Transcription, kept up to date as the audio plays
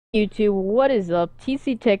YouTube, what is up?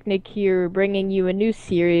 TC Technic here, bringing you a new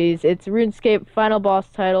series. It's RuneScape final boss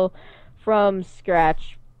title from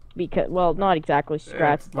scratch. Because, well, not exactly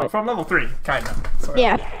scratch, It's but from level 3, kind of.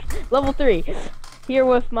 yeah, level 3. Here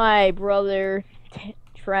with my brother,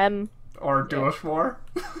 Trem. Or DoogleSmore.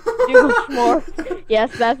 DoogleSmore.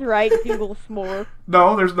 Yes, that's right, DoogleSmore.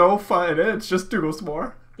 No, there's no fun in it. It's just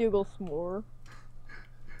DoogleSmore. DoogleSmore.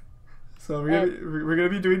 So we're gonna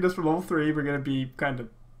be doing this for level 3. We're gonna be kind of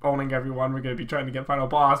owning everyone. We're gonna be trying to get final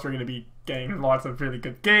boss. We're gonna be getting lots of really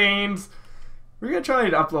good games. We're gonna try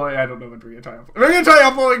and upload. I don't know what we're gonna try. We're gonna try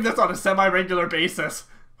uploading this on a semi-regular basis.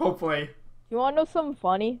 Hopefully. You wanna know something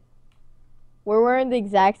funny? We're wearing the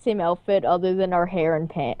exact same outfit other than our hair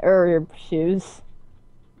and shoes.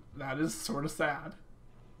 That is sort of sad.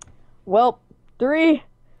 Well, 3,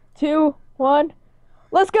 2, 1,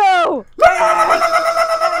 let's go!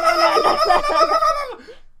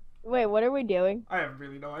 Wait, what are we doing? I have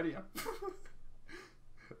really no idea.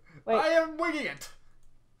 Wait. I am winging it.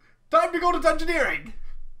 Time to go to dungeoneering.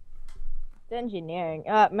 Engineering.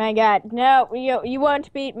 Oh my god. No, you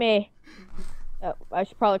won't beat me. Oh, I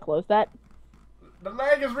should probably close that. The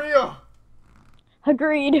lag is real.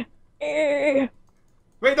 Agreed. Eh.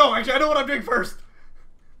 Wait, no, actually, I know what I'm doing first.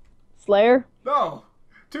 Slayer? No,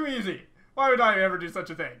 too easy. Why would I ever do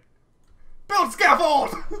such a thing? Build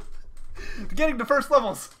scaffold! Getting to first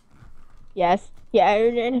levels. Yes. Yeah,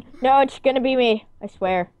 no, it's gonna be me. I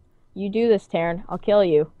swear. You do this, Taryn. I'll kill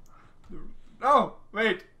you. No,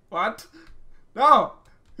 wait, what? No,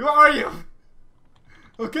 who are you?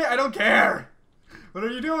 Okay, I don't care. What are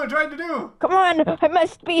you doing? Trying to do? Come on, I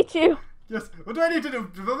must beat you. Yes, what do I need to do?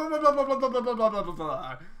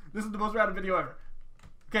 This is the most random video ever.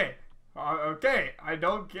 Okay, okay, I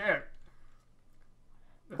don't care.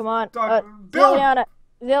 Come on, Build.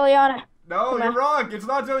 Zilliana. No, Come you're on. wrong. It's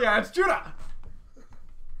not Zilia, it's Judah.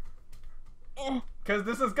 Eh. Because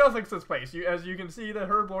this is Guthix's place. As you can see, the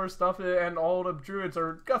herblore stuff and all the druids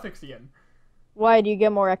are Guthixian. Why, do you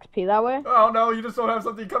get more XP that way? Oh no, you just don't have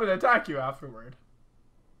something come and attack you afterward.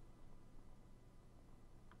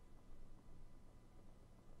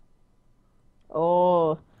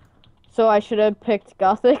 Oh, so I should have picked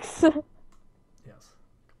Gothix. Yes.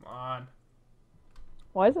 Come on.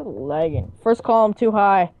 Why is it lagging? First column too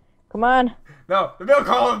high. Come on. No, the middle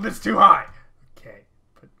column is too high. Okay,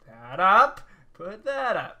 put that up. Put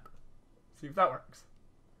that up. See if that works.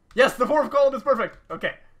 Yes, the fourth column is perfect.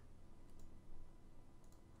 Okay.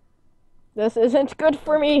 This isn't good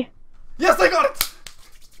for me. Yes, I got it.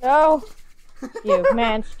 No. You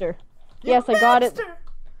monster. Yes, I got it. Monster.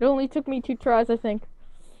 It only took me 2 tries, I think.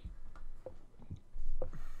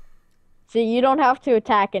 See, you don't have to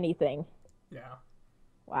attack anything. Yeah.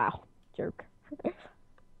 Wow. Jerk.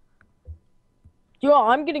 Yo,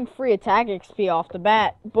 I'm getting free attack XP off the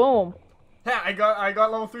bat. Boom. Yeah, I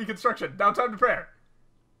got level 3 construction. Now time to prayer.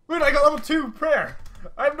 Wait, I got level 2 prayer.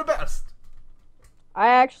 I'm the best. I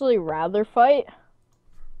actually rather fight.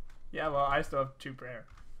 Yeah, well, I still have 2 prayer.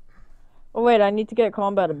 Oh wait, I need to get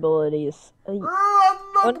combat abilities. I'm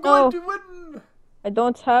not going to win. I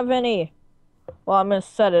don't have any. Well, I'm gonna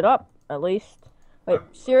set it up, at least. Wait,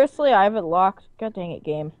 seriously? I have it locked? God dang it,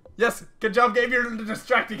 game. Yes, good job, Gabe. You're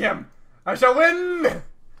distracting him. I shall win.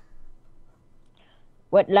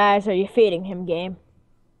 What lies are you feeding him, game?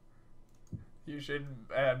 You should.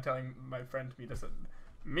 I'm telling my friend to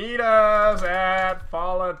meet us at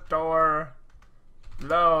Falator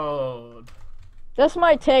Load. This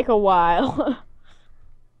might take a while.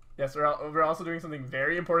 Yes, we're also doing something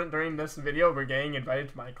very important during this video. We're getting invited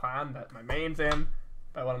to my clan that my main's in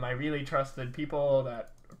by one of my really trusted people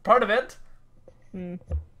that are part of it.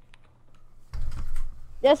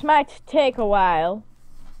 This might take a while.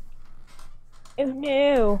 Oh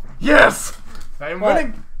no. Yes! I'm What?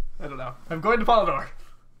 winning! I don't know. I'm going to Falator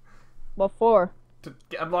What for? to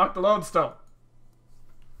unlock the lodestone.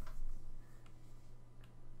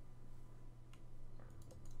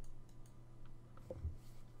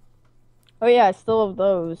 Oh yeah, I still have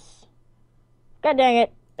those. God dang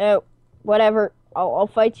it. Oh, whatever. I'll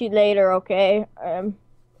fight you later, okay?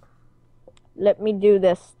 Let me do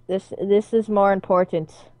this. This is more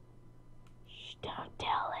important. Shh, don't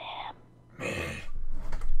tell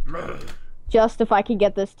him. Just if I could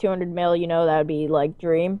get this 200 mil, you know, that would be like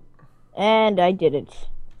dream. And I didn't.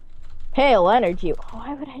 Pale energy.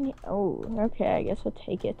 Why would I need? Oh, okay. I guess I'll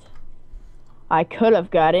take it. I could have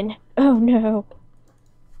gotten. Oh no.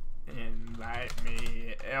 Invite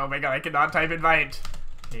me. Oh my god, I cannot type invite.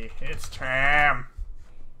 It's Tram.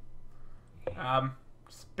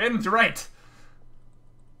 Spin to right.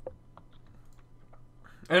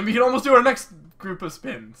 And we can almost do our next group of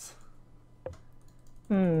spins.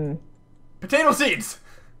 Potato seeds!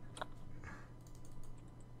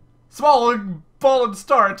 Small ball and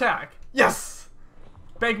star attack. Yes!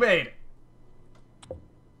 Bank made.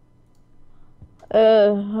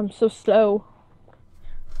 I'm so slow.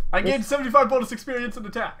 I gained 75 bonus experience in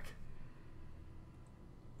attack.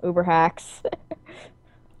 Uber hacks.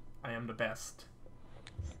 I am the best.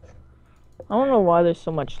 I don't know why there's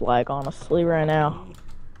so much lag, honestly, right now.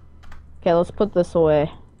 Okay, let's put this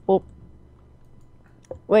away. Oh.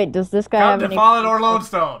 Wait, does this guy have any... Fallen or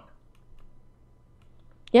lodestone.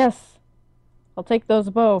 Yes. I'll take those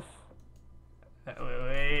both.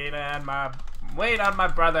 Wait on my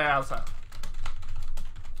brother Elsa.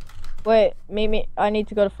 Wait, maybe I need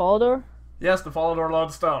to go to Falador? Yes, the Fallen or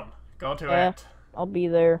lodestone. Go to it. I'll be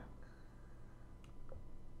there.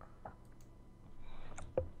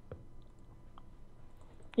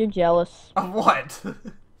 You're jealous. Of what?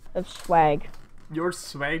 Of swag. You're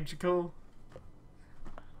swagical?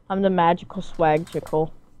 I'm the magical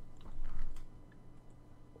swaggical.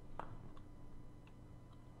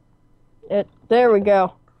 There we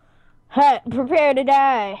go. Hut, prepare to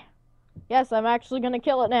die. Yes, I'm actually gonna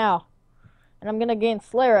kill it now. And I'm gonna gain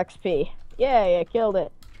Slayer XP. Yay, I killed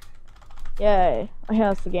it. Yay, I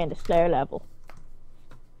also gained a Slayer level.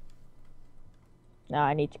 Now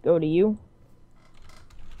I need to go to you.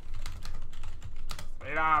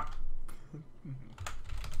 Wait up.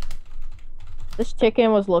 This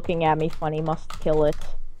chicken was looking at me funny, must kill it.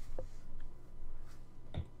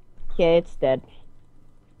 Okay, it's dead.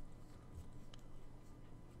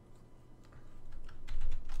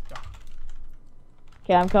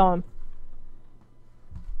 Okay, I'm coming.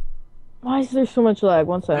 Why is there so much lag?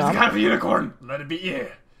 One second. It's gotta be unicorn. Let it be you.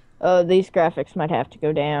 Oh, these graphics might have to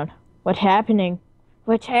go down. What's happening?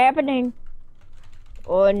 What's happening?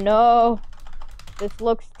 Oh no. This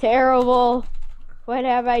looks terrible. What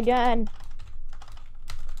have I done?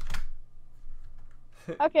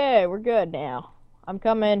 Okay, we're good now. I'm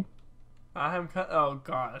coming. Oh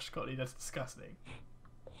gosh, Cody, that's disgusting.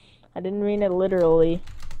 I didn't mean it literally.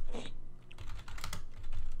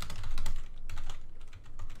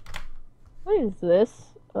 What is this?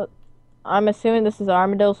 I'm assuming this is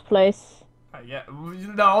Armadill's place. Yeah,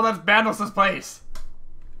 no, that's Bandos' place.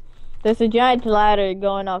 There's a giant ladder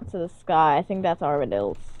going up to the sky. I think that's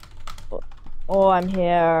Armadill's. Oh, I'm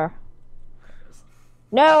here.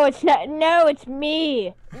 No, it's not. No, it's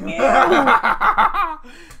me. No.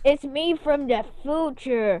 It's me from the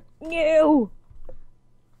future. No.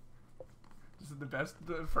 This is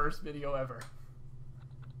the first video ever.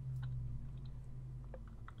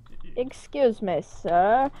 Excuse me,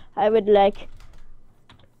 sir. I would like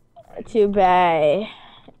to buy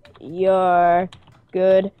your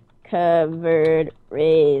good covered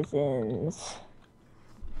raisins.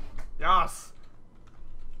 Yes.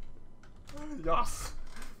 Yes.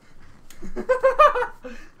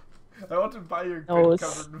 I want to buy your good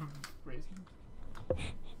covered raisins.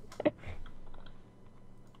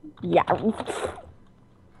 Yeah.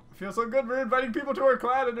 I feel so good. We're inviting people to our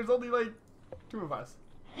clan, and there's only like 2 of us.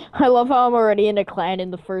 I love how I'm already in a clan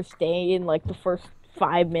in the first day, in like the first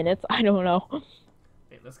 5 minutes. I don't know.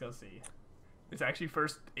 Wait, let's go see. It's actually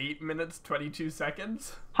first 8 minutes, 22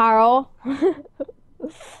 seconds. Harl.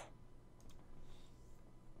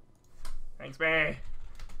 Thanks, May.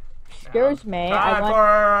 Excuse me. Time for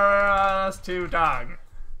us to dog.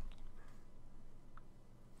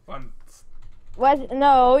 Once. What?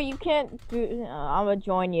 No, you can't do. I'm gonna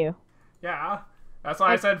join you. Yeah, that's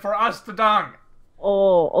why I said for us to dong.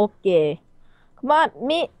 Oh, okay. Come on,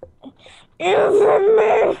 me.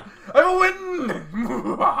 Infamy! I will win!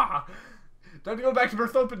 Time to go back to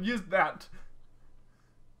Berthop and use that.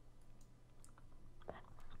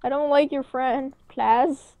 I don't like your friend.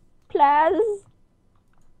 Plaz. Plaz.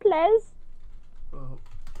 Plaz. Oh,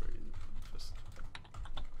 just...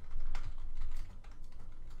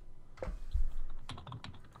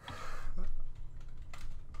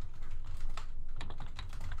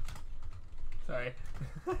 Sorry.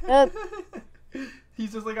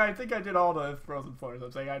 He's just like, I think I did all the frozen floors.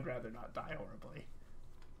 I'm saying I'd rather not die horribly.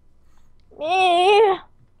 Me.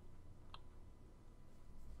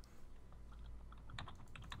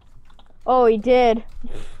 Oh, he did.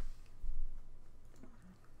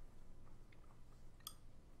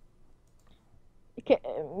 Okay,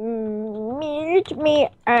 meet me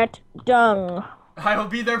at dung. I will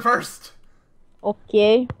be there first.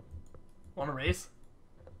 Okay. Want a race?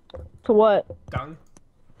 To what? Dung?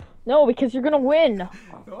 No, because you're gonna win.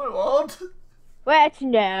 No, I won't. What?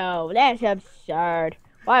 No, that's absurd.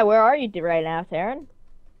 Why? Where are you right now, Theron?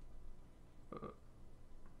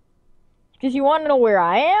 Because you want to know where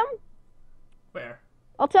I am? Where?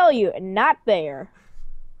 I'll tell you. Not there.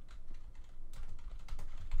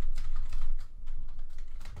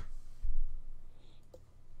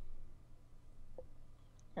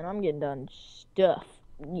 And I'm getting done stuff.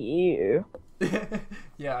 Yeah.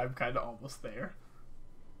 Yeah, I'm kind of almost there.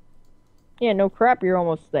 Yeah, no crap, you're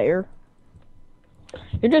almost there.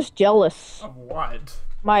 You're just jealous. Of what?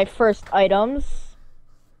 My first items.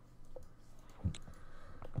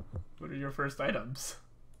 What are your first items?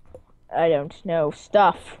 I don't know.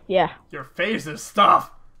 Stuff. Yeah. Your face is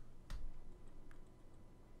stuff!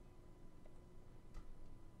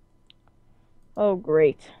 Oh,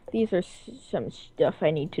 great. These are some stuff I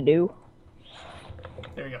need to do.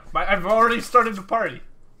 There you go. I've already started the party.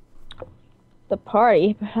 The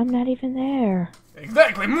party? But I'm not even there.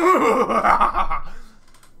 Exactly! Sorry,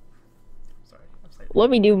 I'm saying. Let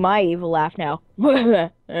me do my evil laugh now. No, no,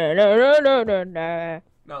 no, no, no.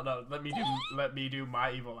 No, let me do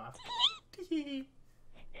my evil laugh.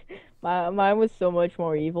 Mine was so much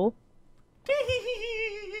more evil.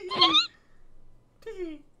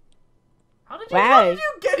 How did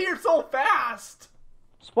you get here so fast?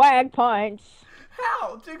 Swag punch.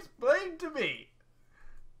 How? Explain to me.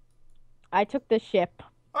 I took the ship.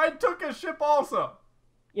 I took a ship also.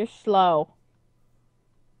 You're slow.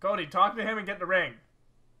 Cody, talk to him and get the ring.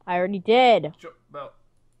 I already did. Well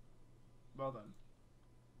done.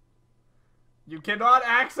 You cannot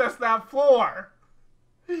access that floor.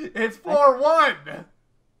 It's floor 1.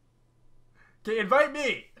 Okay, invite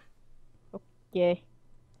me. Okay.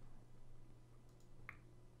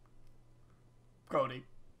 Cody.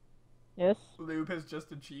 Yes? Lube has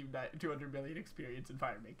just achieved 200 million experience in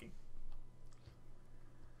fire making.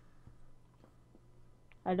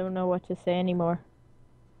 I don't know what to say anymore.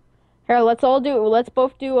 Here, let's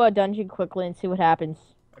both do a dungeon quickly and see what happens.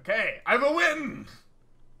 Okay, I will win!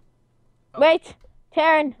 Oh. Wait!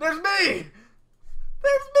 Taryn! There's me!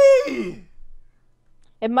 There's me!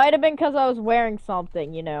 It might have been because I was wearing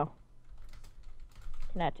something, you know.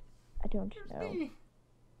 I don't know. Me.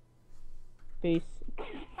 Peace.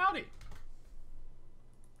 Howdy.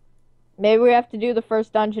 Maybe we have to do the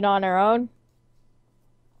first dungeon on our own.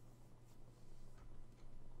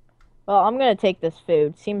 Well, I'm gonna take this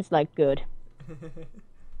food. Seems like good.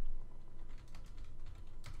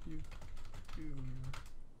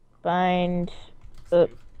 Find... This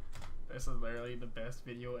is literally the best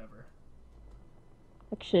video ever.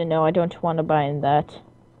 Actually, no, I don't want to bind that.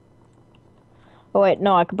 Oh, wait,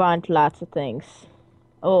 no, I can bind lots of things.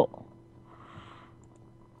 Oh.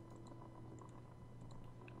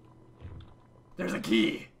 There's a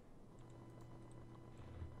key!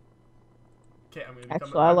 Okay, I'm gonna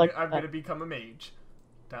become, I'm gonna become a mage.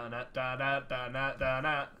 Da-na, da-na, da-na,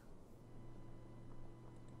 da-na.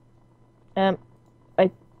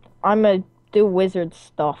 I'm gonna do wizard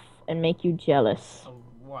stuff and make you jealous. Of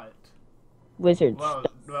what? Wizard stuff.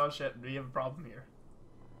 Well, shit, we have a problem here.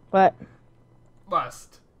 What?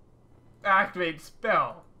 Must activate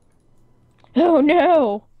spell. Oh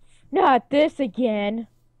no! Not this again!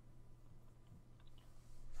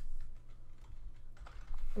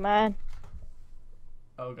 Come on.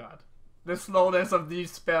 Oh god. The slowness of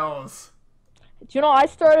these spells. Do you know, I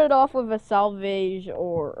started off with a salvage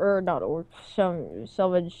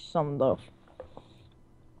salvage some though.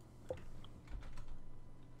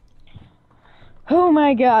 Oh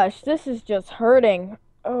my gosh, this is just hurting.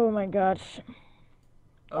 Oh my gosh.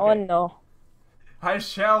 Okay. Oh no. I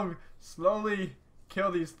shall slowly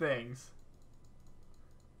kill these things.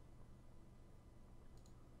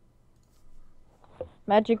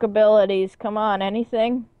 Magic abilities, come on,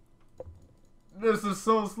 anything? This is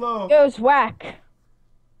so slow. Goes whack.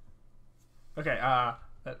 Okay,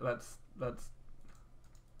 let's.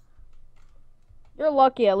 You're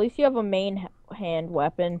lucky, at least you have a main hand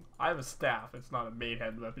weapon. I have a staff. It's not a main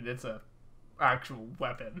hand weapon, it's a actual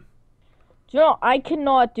weapon. Do you know, I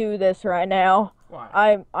cannot do this right now.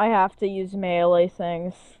 Why? I have to use melee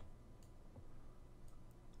things.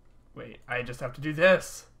 Wait, I just have to do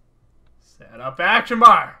this. Set up action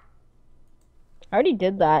bar. I already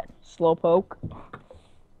did that, slowpoke.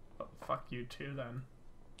 Oh, fuck you too, then.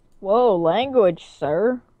 Whoa, language,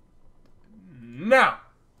 sir. No!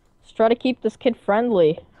 Let's try to keep this kid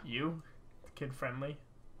friendly. You? Kid friendly?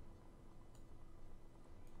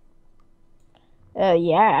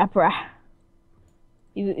 Yeah, bruh.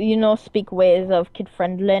 You know speak ways of kid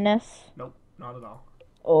friendliness? Nope, not at all.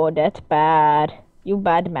 Oh, that's bad. You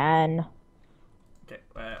bad man. Okay,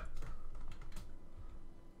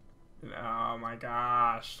 oh my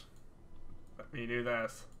gosh. Let me do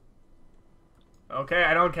this. Okay,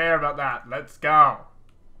 I don't care about that. Let's go.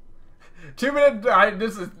 2 minute.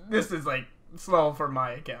 This is like slow for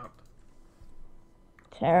my account.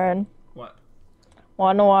 Taryn. What?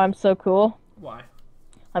 Wanna know why I'm so cool? Why?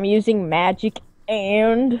 I'm using magic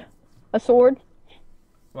and a sword.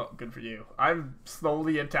 Well, good for you. I'm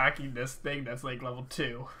slowly attacking this thing that's like level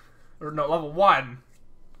 2. Or no, level 1.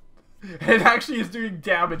 It actually is doing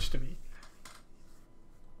damage to me.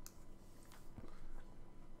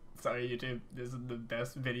 Sorry, YouTube. This is the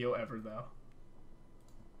best video ever, though.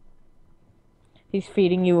 He's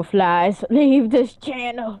feeding you flies. Leave this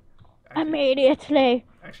channel immediately.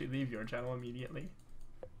 Actually, leave your channel immediately.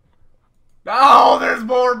 Oh, there's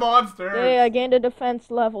more monsters! Hey, I gained a defense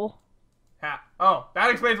level. Ha. Oh, that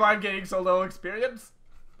explains why I'm getting so low experience.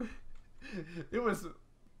 It was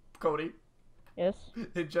Cody. Yes.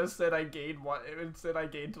 It just said I gained one. It said I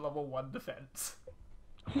gained level 1 defense.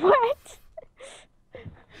 What?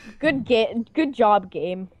 Good job,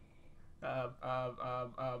 game.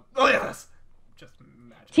 Oh yes. Just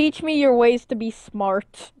magic. Teach me your ways to be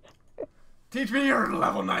smart. Teach me your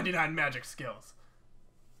level 99 magic skills.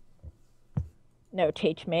 No,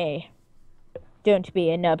 teach me. Don't be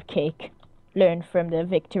a nubcake. Learn from the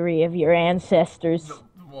victory of your ancestors.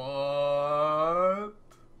 What?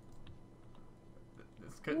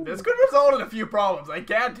 This could result in a few problems. I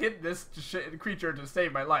can't hit this creature to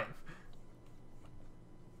save my life.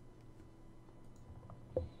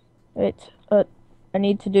 Wait, I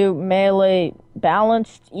need to do melee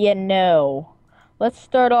balanced? Yeah, no. Let's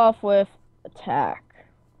start off with attack.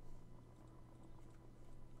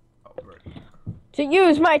 Oh, right. To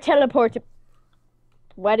use my teleport to...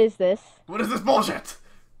 What is this? What is this bullshit?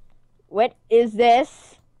 What is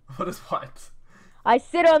this? What is what? I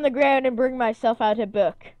sit on the ground and bring myself out a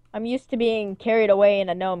book. I'm used to being carried away in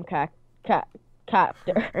a gnome copter.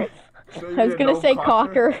 I was gonna say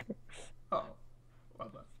cocker. Oh. Well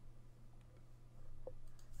done.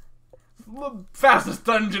 It's the fastest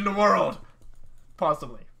dungeon in the world.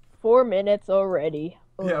 Possibly. 4 minutes already.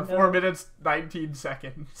 Oh, yeah, no. 4 minutes, 19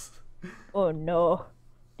 seconds. Oh no.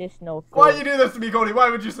 This no good. Why you do this to me, Cody? Why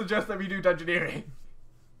would you suggest that we do dungeoneering?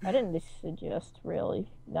 I didn't suggest really.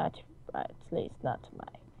 Not, at least not to my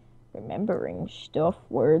remembering stuff.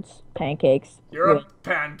 Words. Pancakes. You're a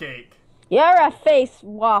pancake. You're a face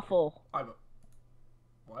waffle. I'm a...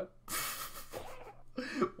 What?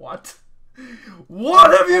 What?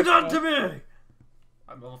 What have you done to me?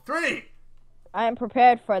 I'm level 3. I am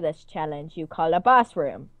prepared for this challenge you call a boss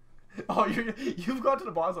room. Oh, you've got to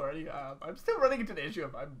the boss already. I'm still running into the issue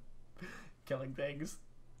of I'm killing things.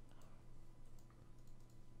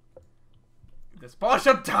 This boss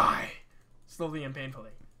should die! Slowly and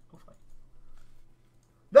painfully. Hopefully.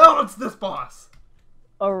 No, it's this boss!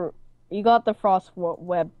 Oh, you got the frost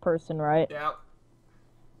web person, right? Yeah.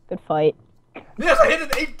 Good fight. Yes, I hit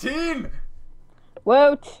an 18!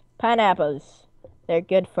 Woot! Pineapples. They're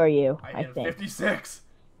good for you, I hit think. 56.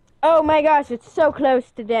 Oh my gosh, it's so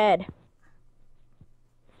close to dead.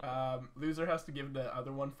 Loser has to give the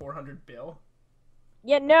other one 400 bill.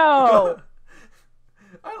 Yeah, no!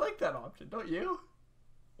 I like that option, don't you?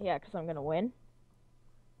 Yeah, because I'm gonna win.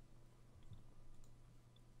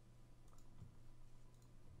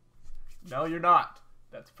 No, you're not.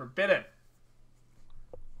 That's forbidden.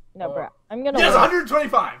 No, bro. I'm gonna Yes, win.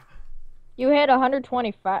 125! You hit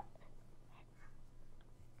 125.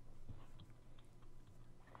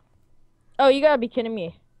 Oh, you gotta be kidding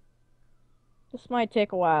me. This might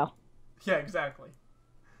take a while. Yeah, exactly.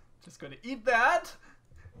 Just gonna eat that,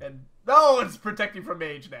 and no, it's protecting from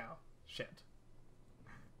mage now. Shit.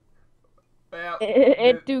 Well,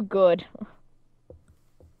 It do good.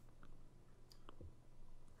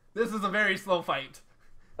 This is a very slow fight.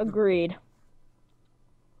 Agreed.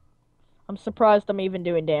 I'm surprised I'm even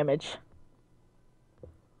doing damage.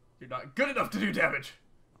 You're not good enough to do damage.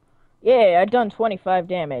 Yeah, I done 25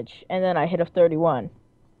 damage, and then I hit a 31.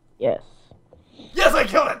 Yes. Yes, I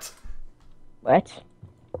killed it! What?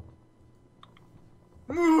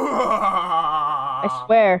 I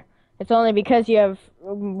swear, it's only because you have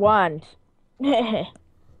wand. No,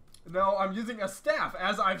 I'm using a staff,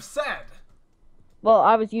 as I've said. Well,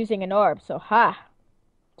 I was using an orb, so ha.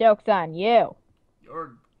 Joke's on you.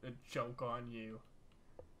 You're a joke on you.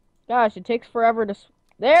 Gosh, it takes forever to...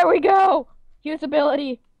 There we go!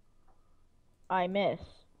 Usability. I miss.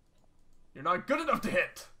 You're not good enough to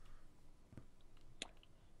hit.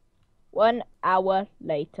 1 hour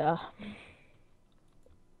later.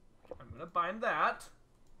 I'm gonna bind that.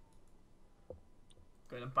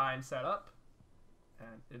 Gonna bind setup.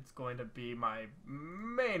 And it's going to be my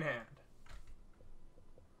main hand.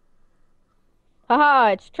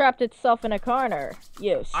 Haha, it's trapped itself in a corner.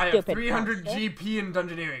 You stupid I have 300 monster. GP in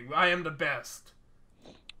dungeoneering. I am the best.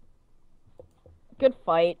 Good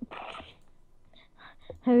fight.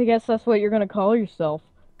 I guess that's what you're gonna call yourself.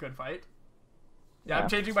 Good fight. Yeah, I'm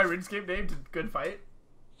changing my RuneScape name to Good Fight.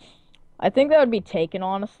 I think that would be taken,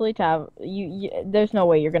 honestly, to have you there's no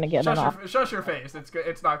way you're gonna get enough. Shush your face. It's good.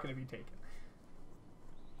 It's not gonna be taken.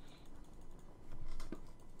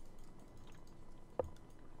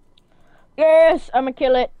 Yes, I'm gonna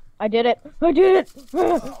kill it. I did it. I did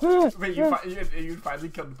it. Wait, you finally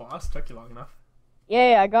killed the boss? Took you long enough.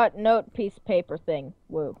 Yeah, I got note piece of paper thing.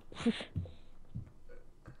 Woo.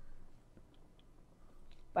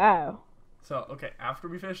 Wow. So, okay, after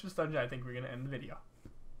we finish this dungeon, I think we're gonna end the video.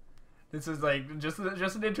 This is like just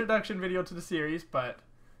an introduction video to the series, but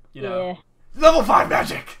you know, Yeah. level 5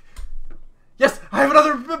 magic. Yes, I have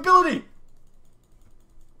another ability.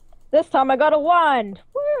 This time I got a wand.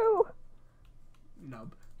 Woo.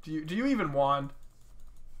 Nub. Do you even wand?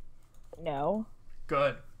 No.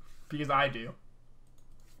 Good, because I do.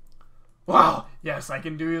 Wow. Yes, I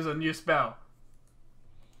can use a new spell.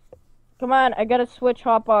 Come on, I gotta switch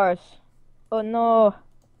hotbars. Oh no.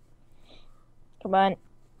 Come on.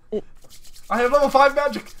 I have level 5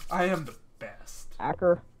 magic. I am the best.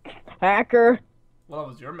 Hacker. Hacker. What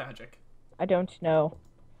level is your magic? I don't know.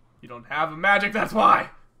 You don't have a magic, that's why.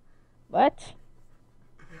 What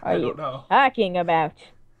are I you don't know. talking about?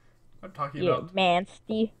 I'm talking You about.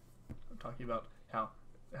 mansty. I'm talking about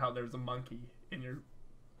how there's a monkey in your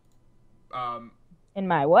In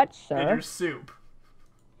my what, in sir? your soup.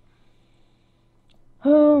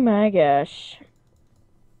 Oh my gosh.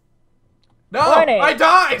 No, Warning. I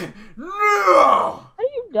died. No, How do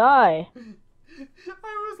you die? I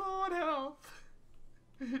was low on health.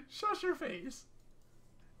 Shush your face.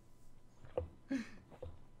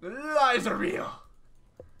 The lies are real.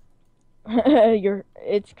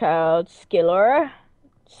 It's called Skiller.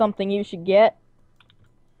 Something you should get.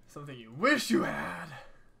 Something you wish you had.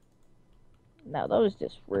 No, that was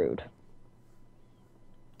just rude.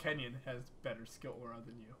 Kenyon has better skill aura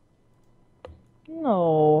than you.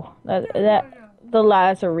 No, Yeah. the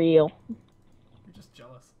lies are real. You're just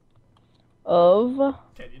jealous. Of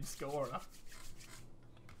Kenyon's skill aura.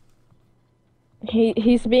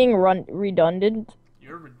 he's being redundant.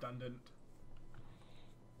 You're redundant.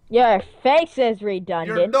 Your face is Your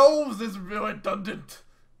redundant. nose is redundant.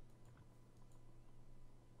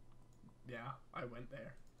 Yeah, I went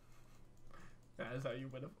there. That is how you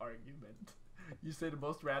win an argument. You say the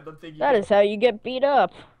most random thing. That is how you get beat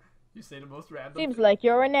up. You say the most random. Seems thing. like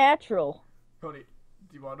you're a natural. Cody,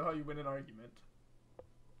 do you want to know how you win an argument?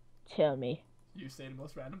 Tell me. You say the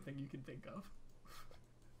most random thing you can think of.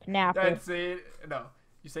 Pineapple. And say no.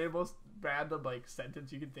 You say the most random like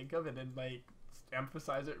sentence you can think of, and then like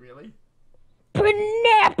emphasize it really.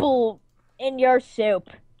 Pineapple in your soup.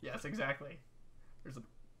 Yes, exactly.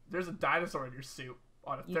 There's a dinosaur in your soup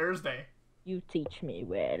on a Thursday. You teach me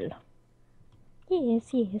well. Yes,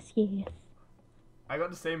 yes, yes. I got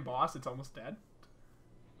the same boss. It's almost dead.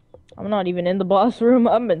 I'm not even in the boss room.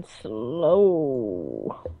 I'm in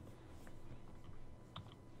slow.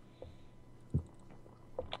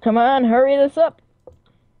 Come on, hurry this up.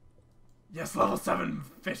 Yes, level 7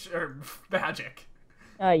 fish or magic.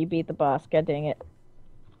 Oh, you beat the boss. God dang it.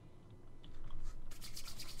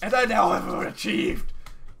 And I now have achieved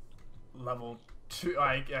level 2.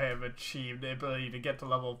 I have achieved the ability to get to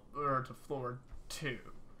to floor 2.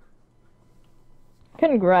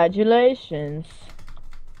 Congratulations.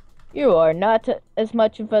 You are not as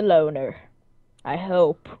much of a loner. I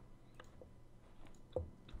hope.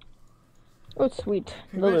 Oh, sweet.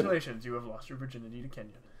 Congratulations, you have lost your virginity to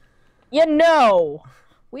Kenyon. You know,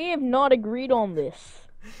 we have not agreed on this.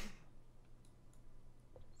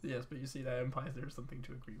 Yes, but you see, that implies there's something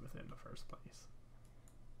to agree with in the first place.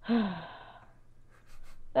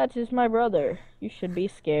 That is my brother. You should be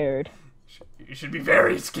scared. You should be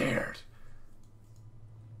very scared.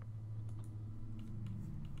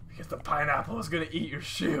 Because the pineapple is gonna eat your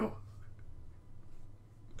shoe.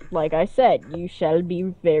 Like I said, you shall be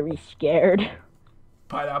very scared.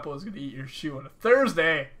 Pineapple is gonna eat your shoe on a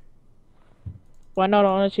Thursday. Why not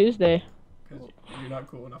on a Tuesday? Because you're not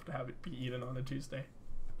cool enough to have it be eaten on a Tuesday.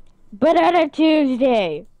 But on a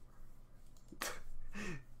Tuesday!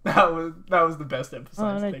 That was the best emphasized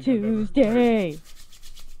On thing a I've ever heard. Tuesday!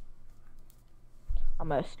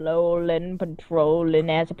 I'm a slowlin' patrolling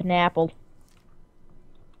as a pineapple.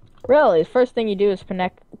 Really, the first thing you do is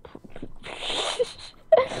connect.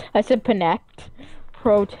 I said connect.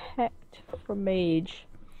 Protect from mage.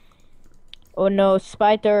 Oh no,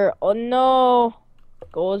 spider. Oh no!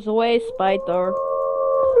 Goes away, spider.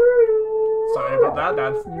 Sorry about that.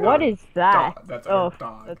 That's What is that? That's our Oh,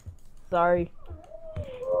 dog. sorry.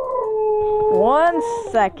 1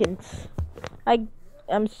 second.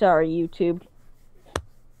 I'm sorry, YouTube.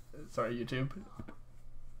 Sorry, YouTube.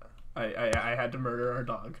 I had to murder our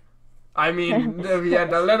dog. I mean, we had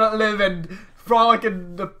to let it live and frolic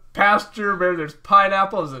in the pasture where there's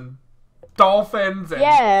pineapples and dolphins and...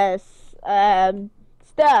 Yes,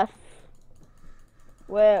 stuff.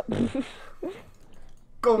 Well,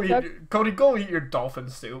 Cody, go eat your dolphin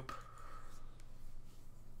soup.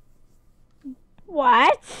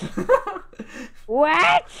 what?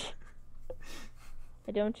 What?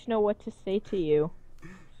 I don't know what to say to you.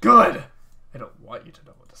 Good! I don't want you to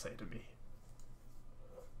know what to say to me.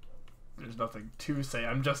 There's nothing to say,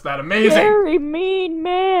 I'm just that amazing! Very mean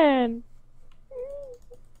man!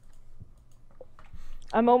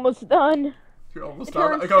 I'm almost done. You're almost It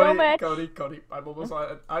done. hurts so much. Cody, I'm almost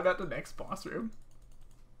on. I'm at the next boss room.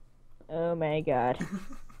 Oh my god.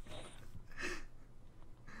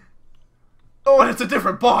 Oh, and it's a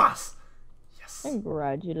different boss! Yes!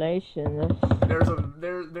 Congratulations.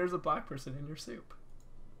 There's a black person in your soup.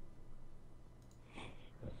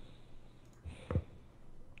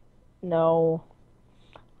 No.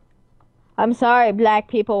 I'm sorry, black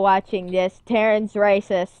people watching this. Taryn's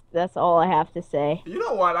racist. That's all I have to say. You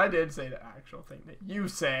know what? I did say the actual thing that you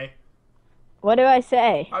say. What do I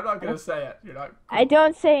say? I'm not gonna say it. You're not. I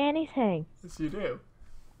don't say anything. Yes, you do.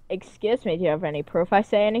 Excuse me, do you have any proof I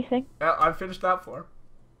say anything? Yeah, I finished that floor.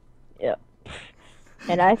 Yep.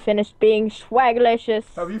 And I finished being swaglicious.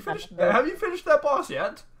 Have you finished that boss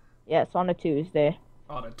yet? Yes, on a Tuesday.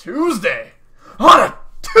 On a Tuesday. On a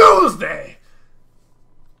Tuesday.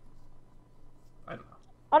 I don't know.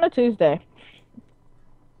 On a Tuesday.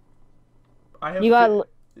 I have. You got.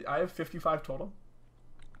 I have 55 total.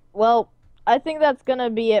 Well, I think that's gonna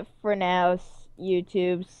be it for now,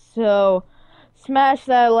 YouTube. So, smash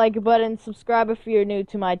that like button, subscribe if you're new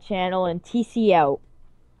to my channel, and TC out.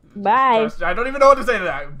 Bye. I don't even know what to say to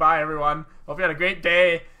that. Bye, everyone. Hope you had a great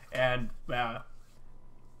day, and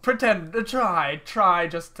try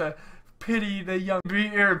just to pity the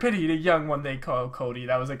young one they call Cody.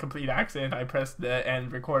 That was a complete accident. I pressed the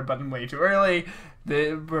end record button way too early.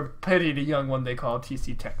 Pity the young one they call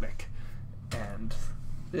TC Technic. And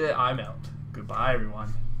I'm out. Goodbye,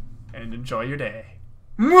 everyone, and enjoy your day.